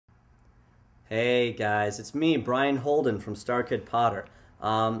Hey guys, it's me, Brian Holden from StarKidPotter.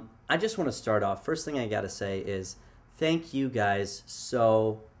 I just want to start off. First thing I gotta say is thank you guys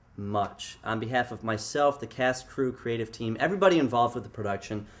so much. On behalf of myself, the cast, crew, creative team, everybody involved with the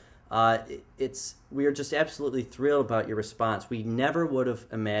production, we are just absolutely thrilled about your response. We never would have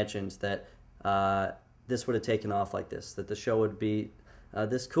imagined that this would have taken off like this, that the show would be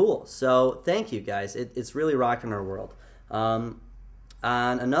this cool. So thank you guys. It's really rocking our world.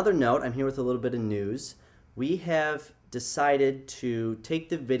 On another note, I'm here with a little bit of news. We have decided to take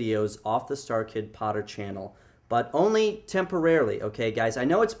the videos off the StarKidPotter channel, but only temporarily, okay, guys? I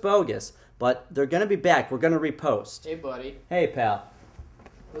know it's bogus, but they're going to be back. We're going to repost. Hey, buddy. Hey, pal.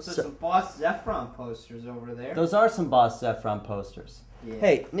 Those are some Boss Zephron posters over there. Those are some Boss Zephron posters. Yeah.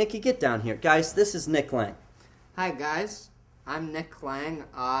 Hey, Nicky, get down here. Guys, this is Nick Lang. Hi, guys. I'm Nick Lang.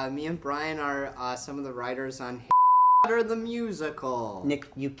 Me and Brian are some of the writers on Harry Potter the Musical. Nick,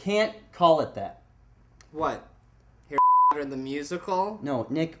 you can't call it that. What? Harry Potter the Musical? No,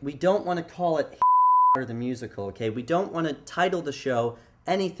 Nick, we don't want to call it Harry Potter the Musical, okay? We don't want to title the show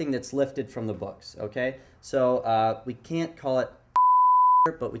anything that's lifted from the books, okay? So, we can't call it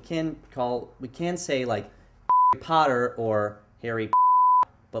but we can say like Harry Potter or Harry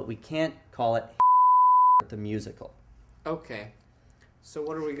but we can't call it the Musical. Okay. So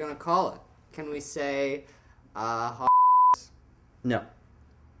what are we gonna call it? Can we say No.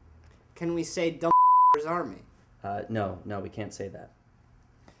 Can we say Dumbledore's Army? No, we can't say that.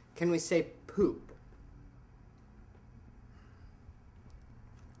 Can we say poop?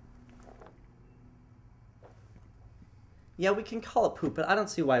 Yeah, we can call it poop, but I don't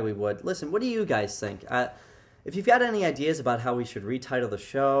see why we would. Listen, what do you guys think? If you've got any ideas about how we should retitle the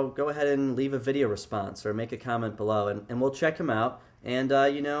show, go ahead and leave a video response or make a comment below, and we'll check them out and,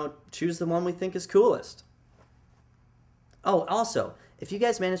 choose the one we think is coolest. Oh, also, if you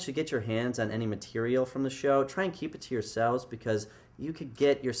guys manage to get your hands on any material from the show, try and keep it to yourselves because you could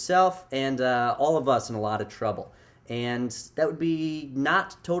get yourself and all of us in a lot of trouble. And that would be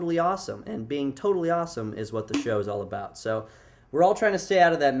not totally awesome. And being totally awesome is what the show is all about. So we're all trying to stay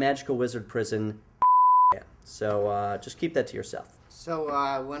out of that magical wizard prison. So just keep that to yourself.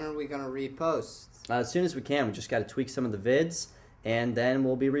 So when are we going to repost? As soon as we can. We just got to tweak some of the vids. And then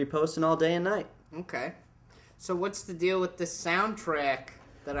we'll be reposting all day and night. Okay. So what's the deal with this soundtrack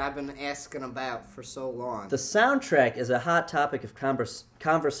that I've been asking about for so long? The soundtrack is a hot topic of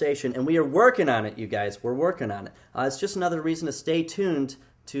conversation, and we are working on it, you guys. We're working on it. It's just another reason to stay tuned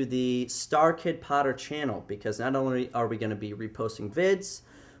to the StarKidPotter channel, because not only are we going to be reposting vids,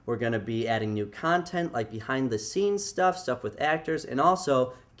 we're going to be adding new content like behind-the-scenes stuff with actors, and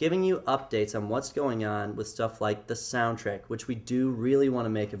also giving you updates on what's going on with stuff like the soundtrack, which we do really want to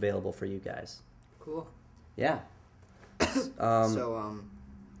make available for you guys. Cool. Yeah.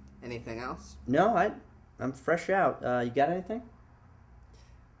 Anything else? No, I'm fresh out. You got anything?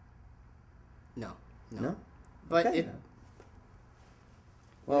 No. But okay,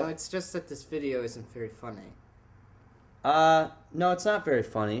 well, it's just that this video isn't very funny. No, it's not very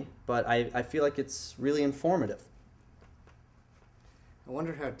funny, but I feel like it's really informative. I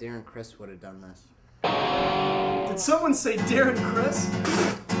wonder how Darren Criss would have done this. Did someone say Darren Criss?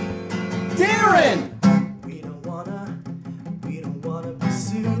 Darren! We don't wanna be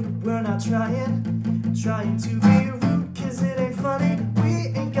sued. We're not trying to be rude, 'cause it ain't funny. We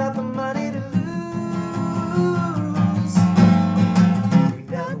ain't got the money to lose. We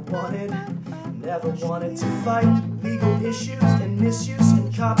never wanted to fight legal issues and misuse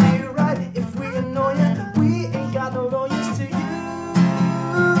and copyright. If we annoy you, we ain't got no lawyers to use.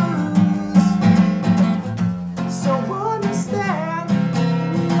 So understand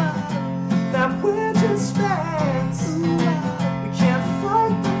that we're just fans. We can't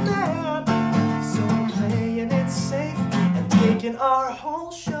fight the man, so we're playing it safe and taking our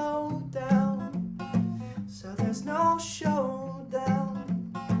whole show down. So there's no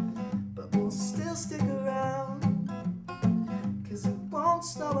showdown, but we'll still stick around, 'cause it won't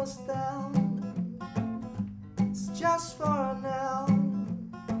slow us down. It's just for now,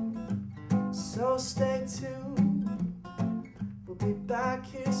 so stay tuned. We'll be back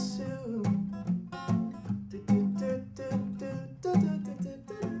here soon.